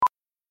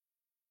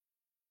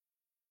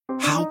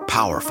How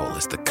powerful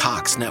is the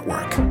Cox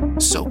network?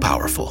 So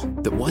powerful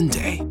that one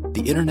day,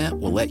 the internet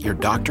will let your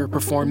doctor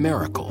perform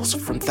miracles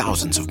from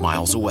thousands of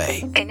miles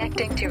away.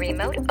 Connecting to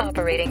remote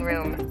operating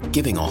room.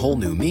 Giving a whole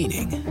new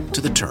meaning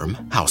to the term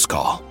house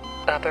call.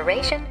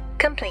 Operation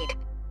complete.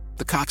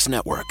 The Cox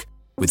network.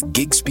 With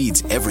gig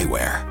speeds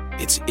everywhere,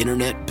 it's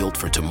internet built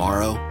for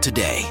tomorrow,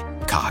 today.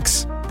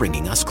 Cox,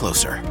 bringing us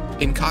closer.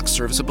 In Cox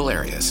serviceable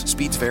areas,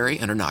 speeds vary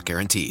and are not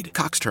guaranteed.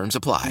 Cox terms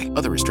apply.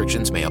 Other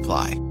restrictions may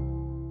apply.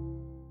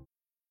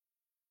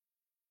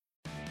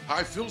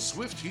 Hi, Phil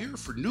Swift here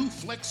for new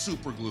Flex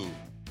Super Glue.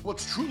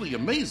 What's truly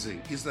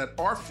amazing is that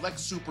our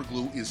Flex Super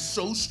Glue is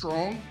so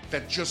strong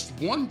that just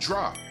one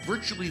drop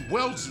virtually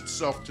welds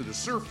itself to the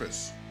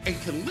surface and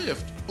can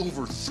lift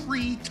over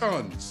 3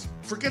 tons.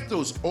 Forget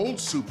those old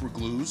super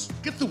glues,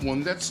 get the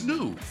one that's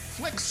new,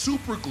 Flex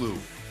Super Glue.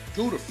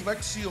 Go to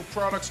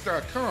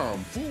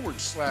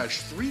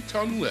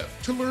flexsealproducts.com/3-ton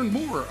lift to learn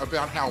more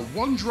about how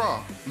one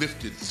drop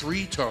lifted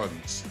 3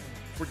 tons.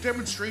 For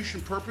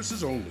demonstration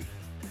purposes only.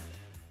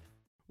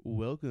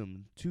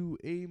 Welcome to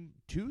a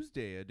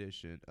Tuesday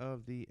edition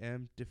of the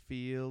Empty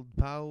Field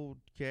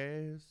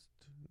Podcast.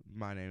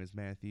 My name is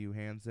Matthew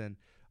Hansen.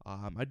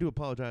 I do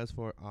apologize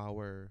for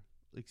our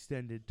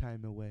extended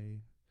time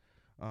away.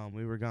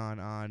 We were gone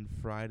on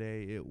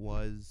Friday. It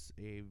was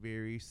a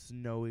very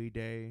snowy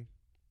day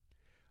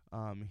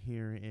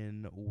here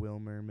in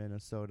Wilmer,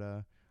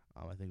 Minnesota.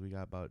 I think we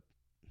got about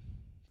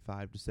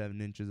 5 to 7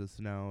 inches of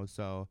snow.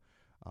 So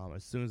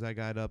as soon as I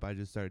got up, I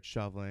just started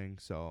shoveling.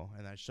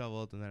 And I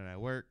shoveled, and then I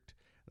worked.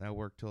 And I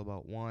worked till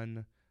about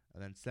 1.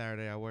 And then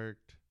Saturday I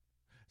worked.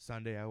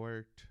 Sunday I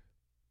worked.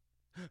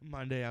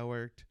 Monday I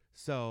worked.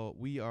 So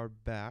we are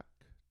back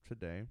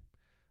today.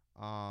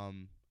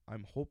 I'm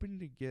hoping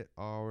to get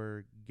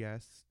our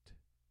guest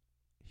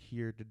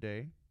here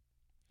today.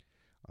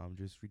 I'm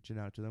just reaching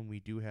out to them. We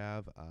do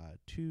have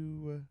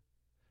 2,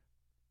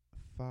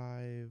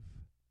 5,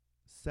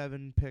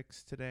 7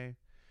 picks today.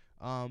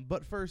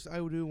 But first, I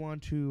do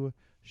want to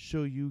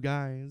show you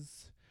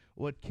guys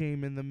what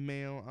came in the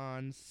mail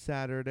on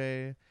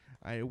Saturday.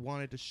 I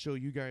wanted to show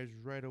you guys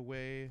right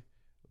away,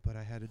 but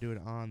I had to do it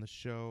on the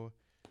show.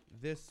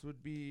 This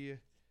would be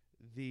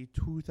the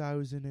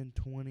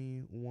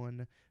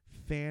 2021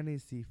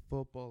 Fantasy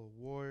Football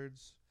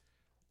Awards.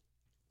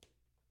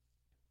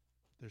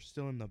 They're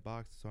still in the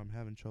box, so I'm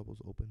having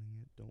troubles opening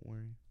it. Don't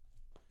worry.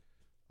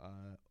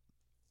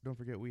 Don't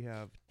forget, we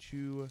have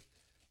 2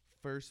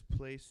 first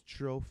place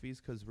trophies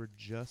because we're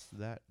just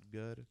that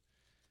good.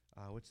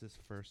 What's this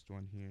first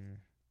one here?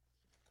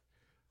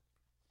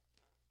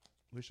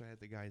 Wish I had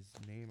the guy's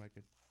name I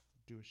could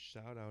do a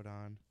shout out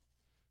on.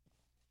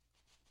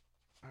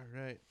 All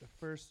right, the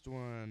first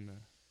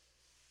one.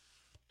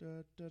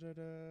 Oh,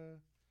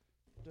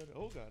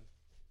 God.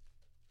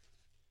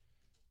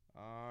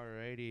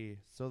 Alrighty.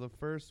 So the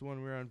first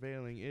one we're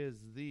unveiling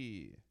is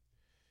the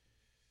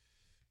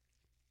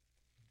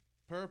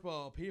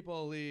Purple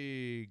People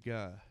League.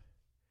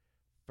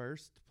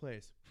 First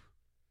place.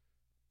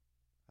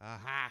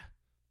 Aha!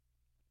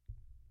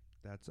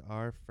 That's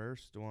our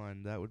first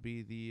one. That would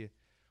be the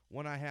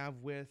one I have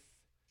with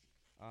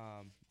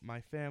my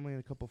family and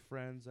a couple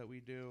friends that we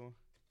do.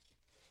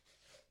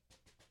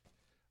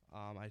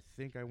 I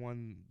think I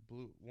won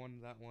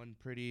that one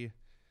pretty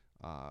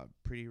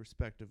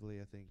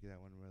respectively. I think that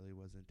one really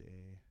wasn't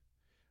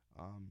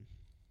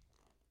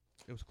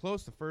it was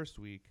close the first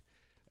week,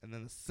 and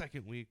then the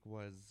second week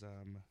was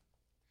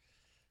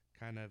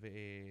kind of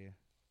a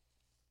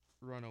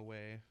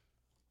runaway.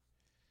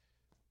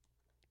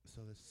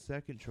 So the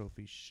second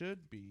trophy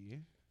should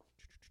be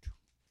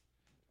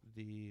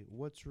the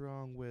What's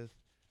Wrong with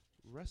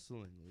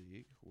Wrestling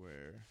League,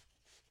 where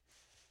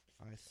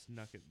I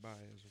snuck it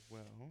by as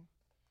well.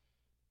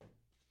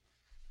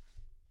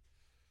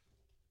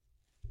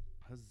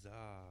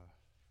 Huzzah.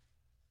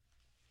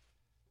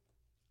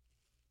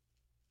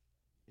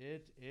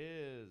 It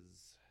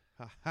is.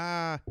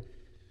 Ha-ha.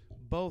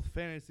 Both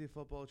fantasy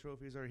football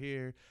trophies are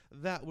here.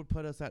 That would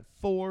put us at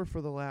 4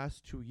 for the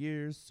last 2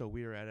 years, so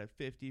we are at a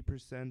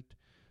 50%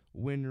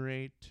 win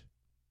rate.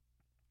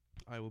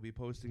 I will be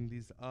posting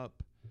these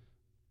up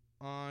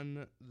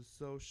on the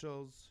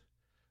socials.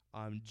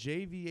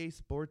 JVA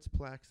Sports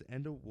Plaques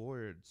and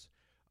Awards.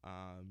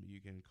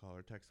 You can call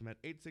or text him at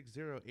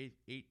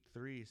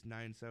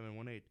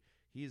 860-883-9718.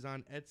 He's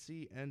on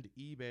Etsy and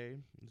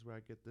eBay. This is where I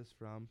get this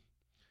from.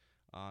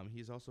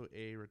 He's also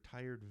a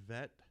retired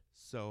vet,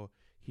 so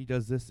he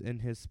does this in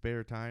his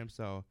spare time.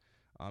 So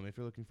if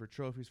you're looking for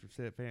trophies for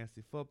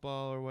fantasy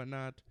football or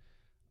whatnot,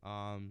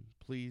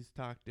 please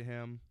talk to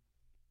him.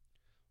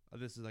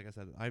 This is, like I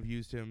said, I've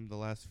used him the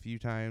last few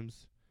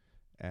times,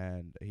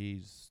 and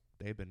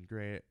they've been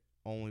great.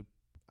 I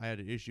had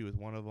an issue with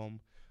one of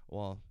them.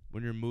 Well,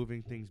 when you're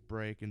moving, things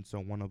break, and so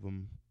one of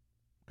them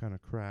kind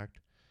of cracked.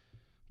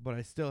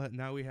 But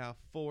now we have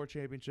 4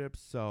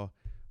 championships, so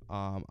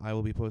I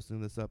will be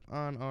posting this up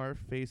on our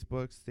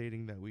Facebook,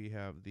 stating that we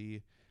have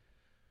the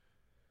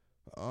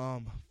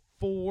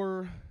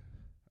 4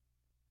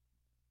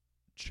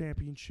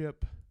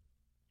 championship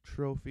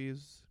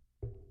trophies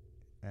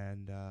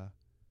and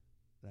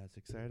that's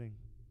exciting.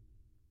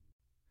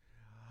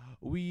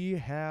 We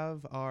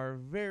have our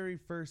very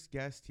first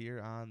guest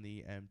here on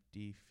the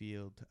Empty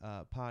Field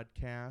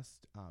podcast.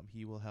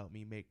 He will help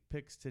me make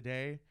picks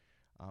today.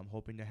 I'm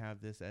hoping to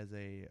have this as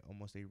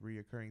almost a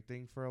reoccurring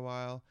thing for a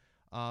while.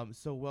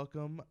 So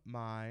welcome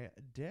my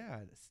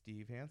dad,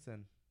 Steve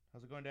Hansen.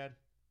 How's it going, Dad?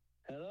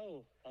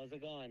 Hello. How's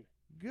it going?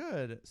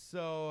 Good.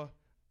 So,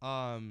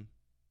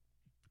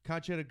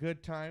 caught you at a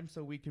good time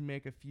so we can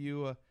make a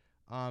few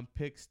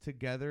picks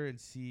together and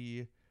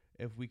see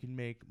if we can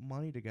make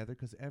money together,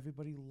 because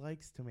everybody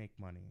likes to make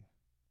money.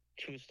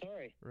 True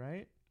story.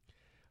 Right?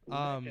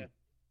 Gotcha.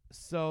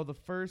 So the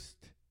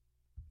first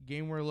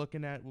game we're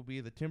looking at will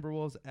be the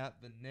Timberwolves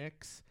at the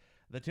Knicks.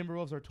 The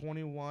Timberwolves are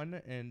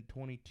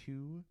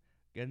 21-22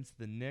 against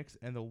the Knicks,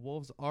 and the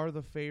Wolves are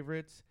the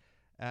favorites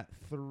at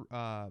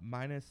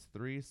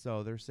 -3.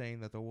 So they're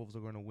saying that the Wolves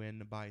are going to win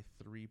by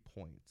 3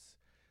 points.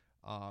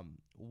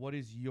 What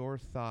is your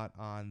thought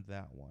on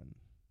that one?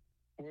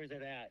 Where is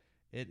it at?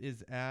 It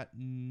is at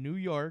New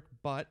York,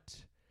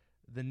 but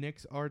the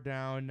Knicks are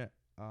down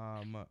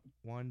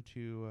 1,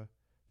 2,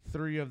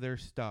 3 of their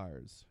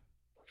stars.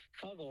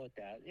 I'll go with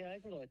that. Yeah, I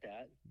can go with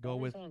that. Go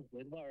with- sounds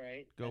good. About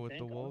right. go I with the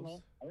think. I don't Wolves?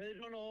 know. I really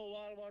don't know a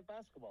lot about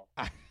basketball.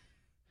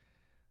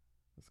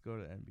 Let's go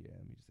to NBA.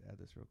 Let me just add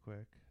this real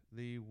quick.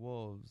 The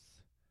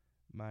Wolves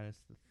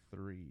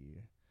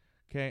 -3.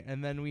 Okay,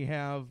 and then we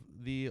have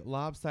the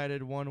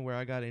lopsided one where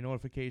I got a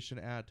notification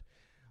at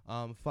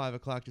 5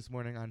 o'clock this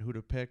morning on who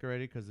to pick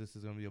already, because this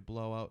is going to be a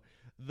blowout.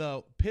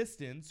 The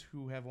Pistons,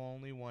 who have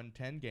only won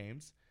 10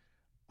 games,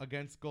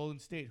 against Golden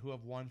State, who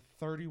have won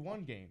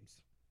 31 games.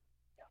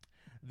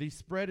 The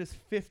spread is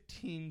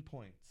 15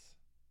 points.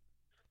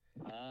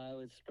 I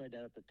would spread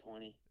that up to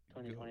 20,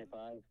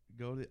 25.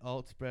 Go to the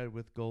alt spread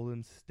with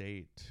Golden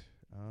State.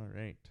 All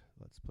right,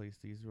 let's place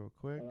these real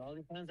quick. It all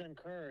depends on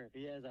Kerr. If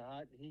he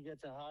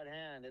gets a hot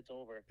hand, it's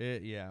over.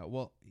 Yeah.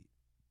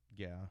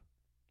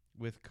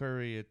 With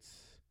Curry,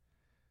 it's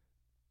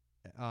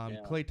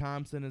Klay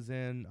Thompson is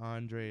in.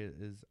 Andre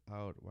is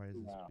out. Why is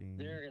this being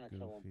they're gonna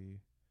kill him.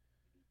 goofy?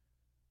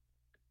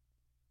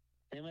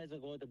 They might as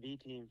well go with the B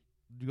team.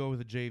 You go with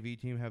the JV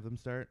team. Have them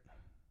start.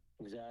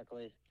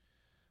 Exactly.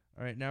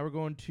 All right, now we're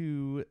going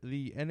to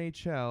the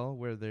NHL,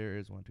 where there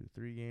is 1, 2,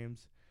 3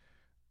 games.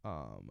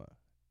 Go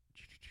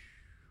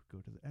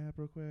to the app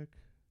real quick.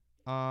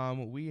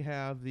 We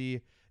have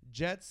the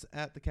Jets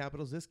at the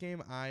Capitals. This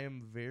game I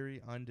am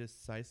very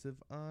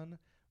undecisive on.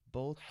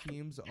 Both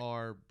teams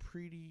are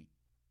pretty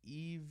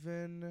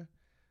even.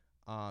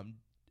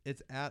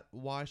 It's at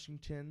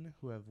Washington,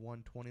 who have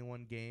won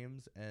 21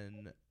 games,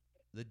 and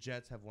the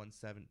Jets have won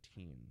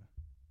 17.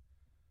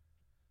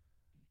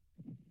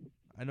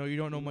 I know you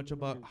don't know much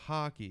about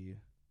hockey,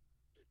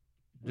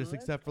 just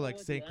except for like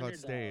St. Cloud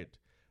State.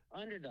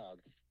 Underdog.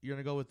 You're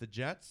going to go with the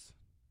Jets?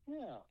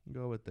 Yeah.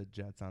 Go with the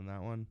Jets on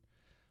that one.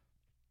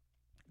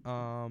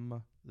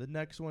 The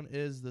next one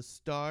is the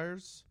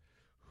Stars,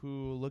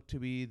 who look to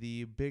be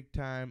the big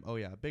time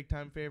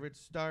favorites.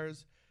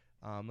 Stars.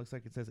 Looks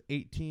like it says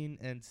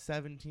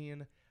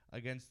 18-17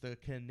 against the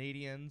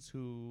Canadians,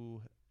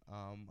 who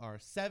are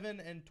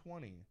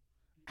 7-20.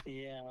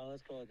 Yeah,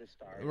 let's go with the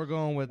Stars. We're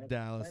going with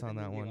Dallas on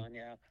that one.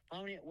 Yeah.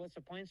 What's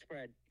the point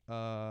spread?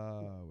 Where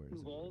is 2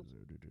 it? goals?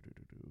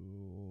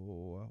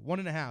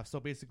 1.5. So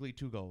basically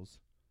 2 goals.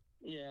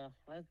 Yeah,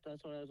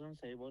 that's what I was going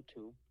to say, about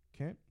 2.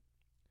 Okay.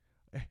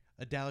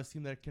 A Dallas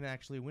team that can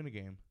actually win a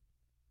game.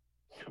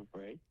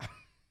 Right.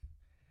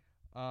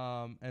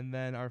 And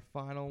then our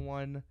final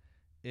one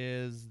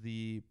is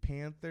the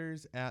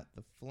Panthers at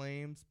the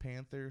Flames.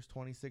 Panthers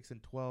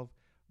 26-12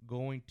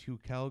 going to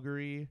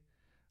Calgary.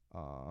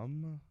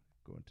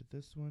 Going to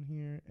this one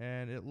here,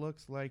 and it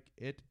looks like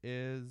it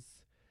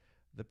is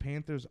the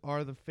Panthers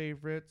are the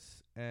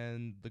favorites,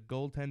 and the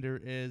goaltender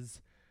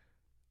is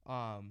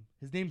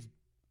his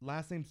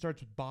last name starts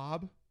with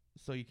Bob,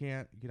 so you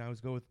can always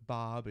go with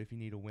Bob if you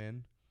need a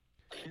win.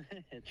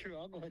 True,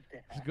 I'll go with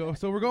that.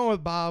 So we're going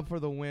with Bob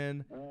for the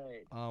win. All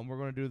right. We're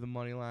going to do the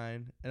money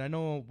line, and I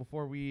know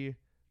before we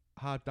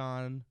hopped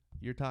on,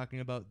 you're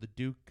talking about the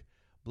Duke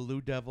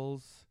Blue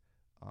Devils.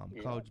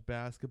 College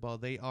basketball.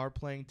 They are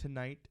playing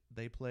tonight.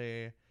 They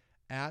play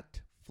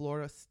at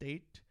Florida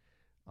State.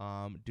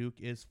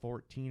 Duke is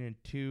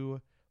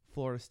 14-2.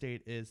 Florida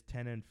State is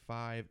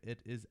 10-5.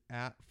 It is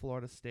at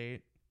Florida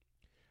State.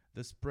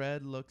 The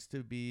spread looks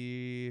to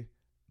be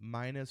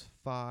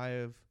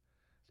 -5.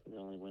 So they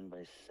only win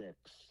by 6.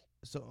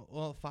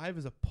 So, 5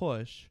 is a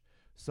push.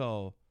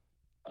 So.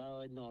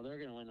 No, they're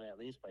gonna win by at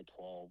least by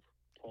 12.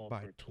 12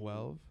 by 13.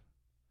 12.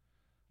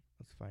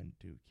 Let's find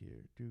Duke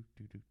here. Duke.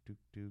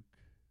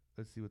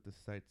 Let's see what the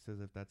site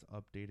says, if that's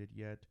updated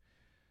yet.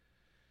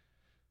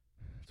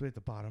 It's way at the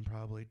bottom,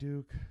 probably.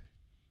 Duke.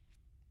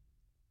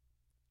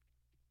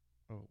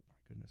 Oh, my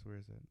goodness. Where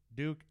is it?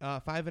 Duke,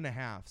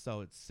 5.5,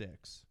 so it's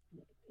 6.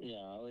 Yeah,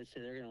 I would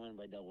say they're going to win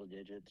by double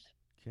digits.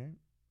 Okay.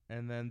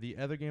 And then the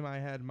other game I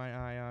had my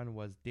eye on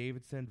was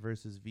Davidson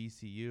versus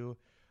VCU.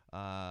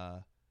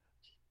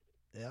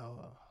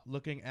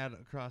 looking at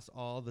across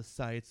all the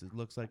sites, it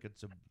looks like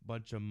it's a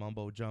bunch of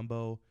mumbo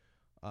jumbo.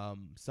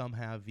 Some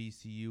have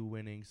VCU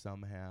winning,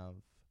 some have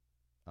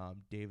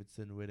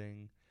Davidson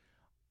winning.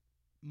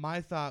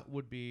 My thought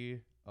would be,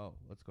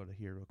 let's go to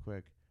here real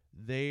quick.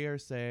 They are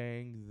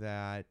saying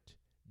that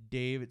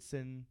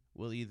Davidson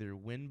will either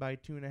win by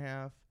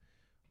 2.5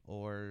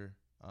 or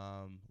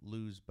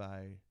lose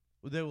by.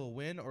 They will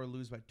win or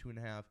lose by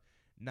 2.5.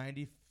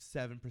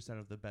 97%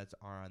 of the bets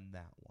are on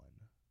that one.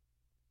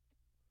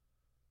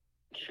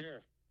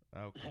 Sure.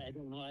 Okay. I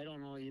don't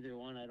know either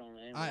one.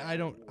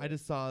 I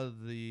just saw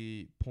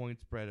the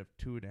point spread of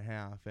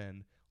 2.5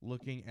 and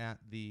looking at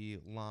the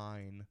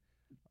line,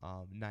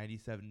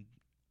 97.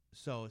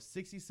 So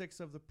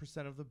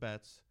 66% of the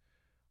bets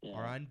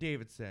are on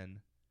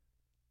Davidson,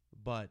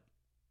 but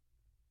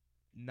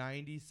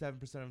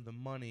 97% of the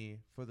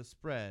money for the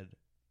spread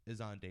is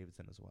on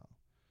Davidson as well.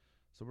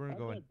 So we're gonna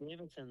go in.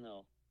 Davidson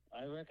though,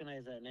 I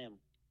recognize that name.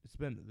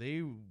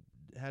 They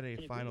had a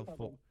Final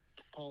Four.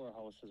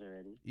 Powerhouses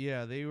already.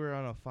 Yeah, they were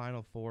on a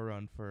Final Four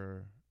run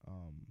for.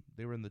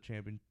 They were in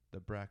the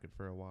bracket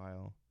for a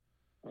while.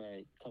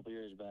 Right, a couple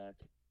years back.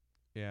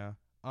 Yeah.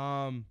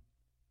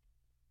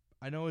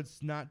 I know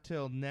it's not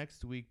till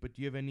next week, but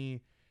do you have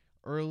any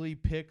early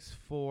picks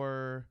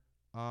for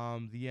the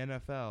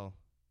NFL?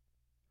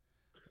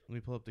 Let me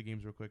pull up the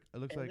games real quick. It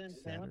looks like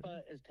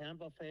Saturday. Is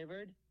Tampa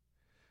favored?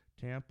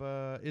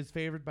 Tampa is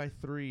favored by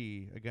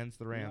 3 against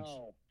the Rams.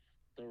 No,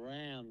 the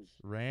Rams.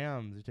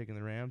 Rams. You're taking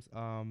the Rams?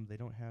 They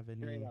don't have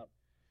any. Straight up.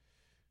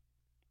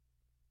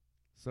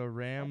 So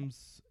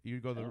Rams,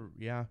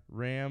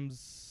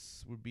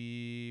 Rams would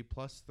be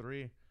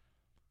 +3.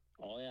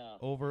 Oh, yeah.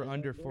 Over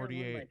under They're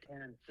 48.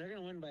 They're going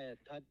to win by a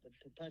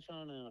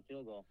touchdown and a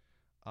field goal.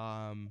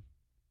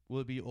 Will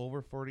it be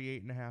over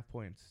 48.5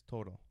 points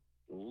total?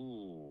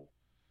 Ooh.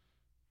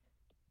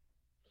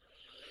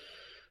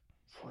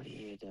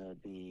 48, that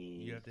would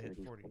be... You have to hit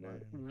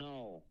 49.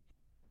 No.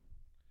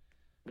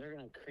 They're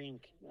going to cream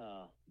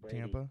Brady.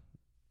 Tampa?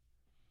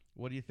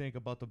 What do you think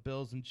about the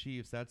Bills and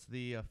Chiefs? That's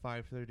the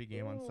 5:30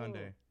 game on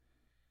Sunday.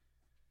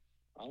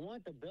 I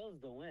want the Bills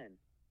to win.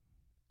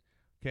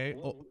 Okay.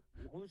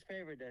 Who's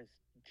favored? The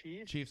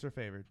Chiefs? Chiefs are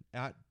favored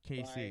at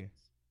KC.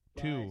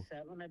 By 2.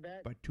 7, I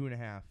bet? By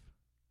 2.5.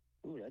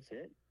 Ooh, that's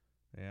it?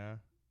 Yeah.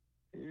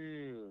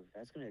 Ooh,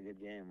 that's going to be a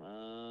good game.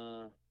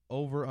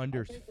 Over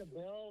unders. I'll take the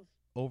Bills.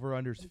 Over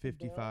unders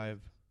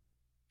 55.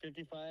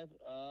 55?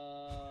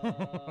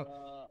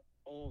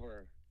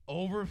 Over.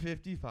 Over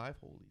 55?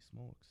 Holy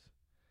smokes.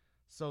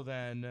 So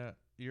then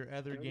your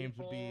other games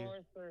would be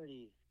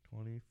 30.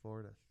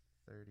 24 to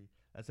 30.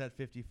 That's at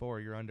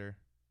 54. You're under.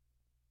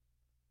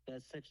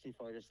 That's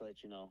 64, just to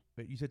let you know.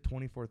 But you said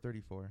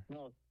 24-34.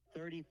 No,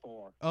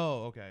 34.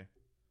 Oh, okay.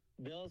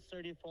 Bills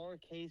 34,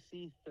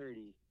 KC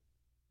 30.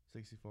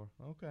 64.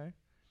 Okay.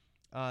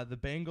 The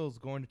Bengals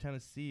going to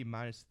Tennessee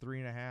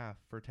 -3.5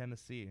 for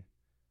Tennessee.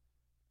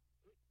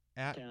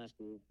 At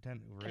Tennessee.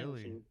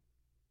 Really? Tennessee.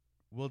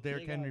 Will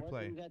Derrick Henry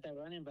play? We got that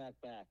running back.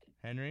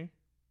 Henry?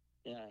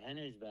 Yeah,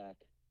 Henry's back.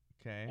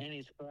 Okay. And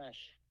he's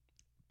fresh.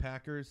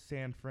 Packers,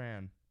 San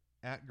Fran.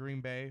 At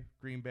Green Bay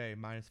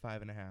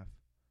 -5.5.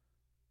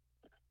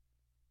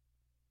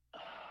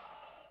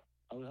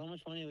 How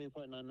much money are we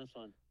putting on this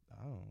one?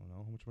 I don't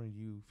know. How much money do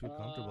you feel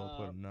comfortable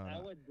putting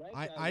on?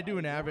 I do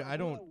an average. I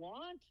don't. Who I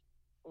want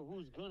or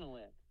who's going to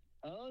win?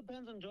 It all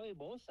depends on Joey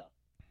Bosa.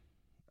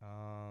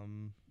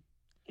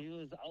 He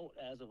was out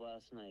as of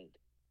last night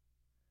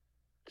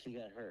because he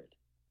got hurt.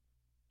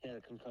 He had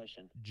a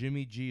concussion.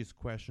 Jimmy G is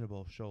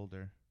questionable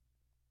shoulder.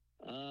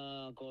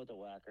 Go with the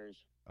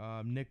Whackers.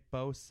 Nick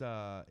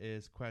Bosa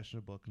is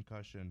questionable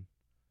concussion.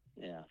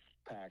 Yeah,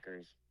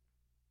 Packers.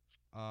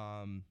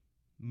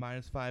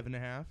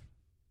 -5.5.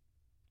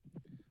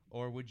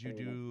 Or would you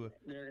do?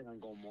 They're gonna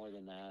go more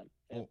than that.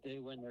 If they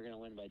win, they're gonna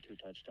win by 2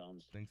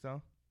 touchdowns. Think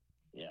so?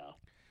 Yeah.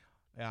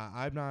 Yeah,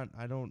 I'm not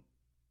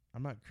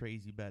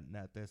crazy betting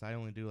at this. I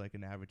only do like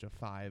an average of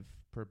 5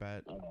 per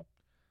bet. What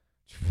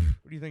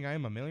do you think? I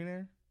am a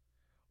millionaire?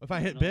 If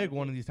I hit big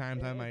one of these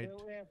times, I might.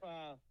 If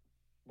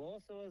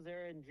Bosa was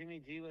there and Jimmy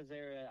G was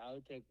there, I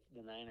would take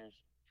the Niners.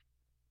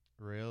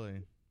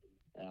 Really?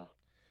 Yeah.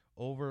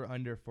 Over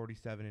under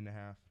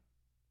 47.5.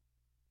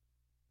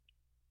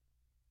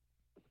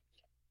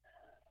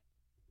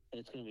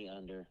 It's going to be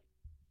under.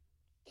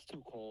 It's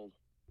too cold.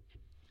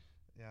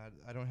 Yeah,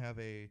 I don't have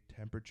a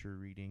temperature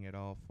reading at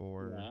all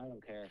for... No, I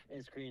don't care.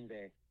 It's Green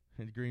Bay.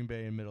 It's Green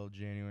Bay in middle of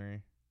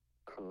January.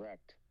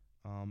 Correct.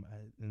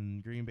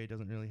 And Green Bay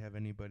doesn't really have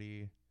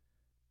anybody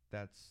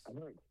that's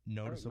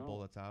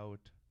noticeable that's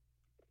out.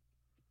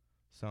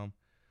 So, all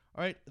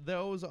right,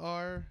 those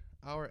are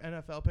our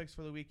NFL picks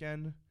for the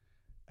weekend.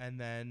 And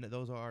then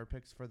those are our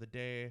picks for the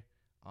day.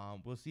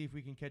 We'll see if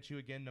we can catch you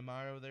again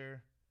tomorrow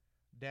there,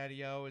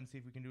 Daddy-O, and see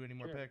if we can do any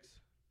more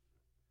picks.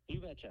 You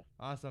betcha.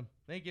 Awesome.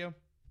 Thank you.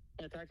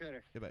 Yeah, talk to you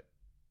later. Goodbye.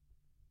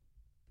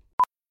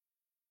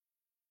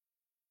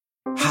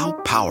 How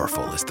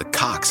powerful is the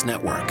Cox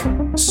network.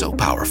 So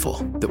powerful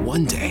that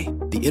one day,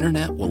 the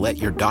internet will let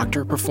your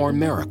doctor perform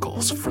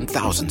miracles from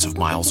thousands of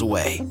miles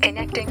away.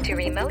 Connecting to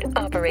remote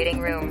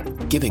operating room.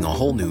 Giving a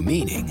whole new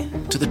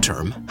meaning to the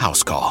term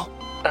house call.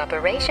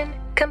 Operation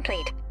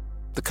complete.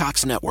 The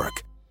Cox network.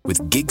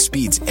 With gig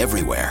speeds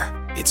everywhere,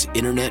 it's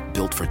internet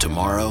built for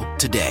tomorrow,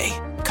 today.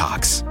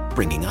 Cox,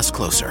 bringing us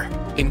closer.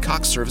 In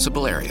Cox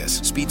serviceable areas,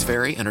 speeds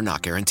vary and are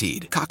not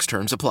guaranteed. Cox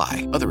terms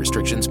apply. Other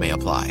restrictions may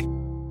apply.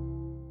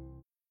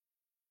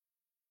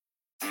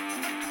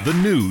 The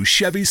new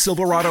Chevy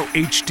Silverado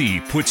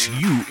HD puts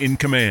you in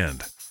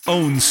command.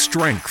 Own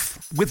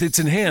strength with its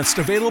enhanced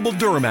available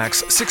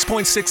Duramax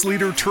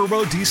 6.6-liter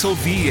turbo diesel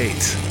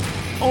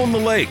V8. Own the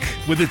lake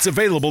with its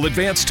available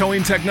advanced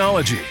towing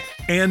technology.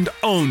 And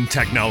own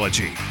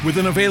technology with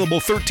an available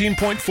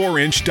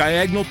 13.4-inch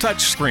diagonal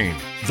touchscreen.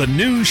 The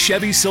new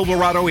Chevy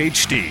Silverado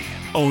HD.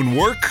 Own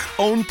work,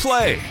 own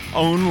play,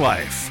 own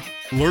life.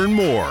 Learn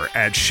more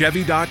at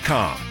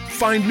Chevy.com.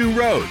 Find new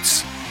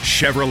roads.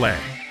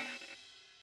 Chevrolet.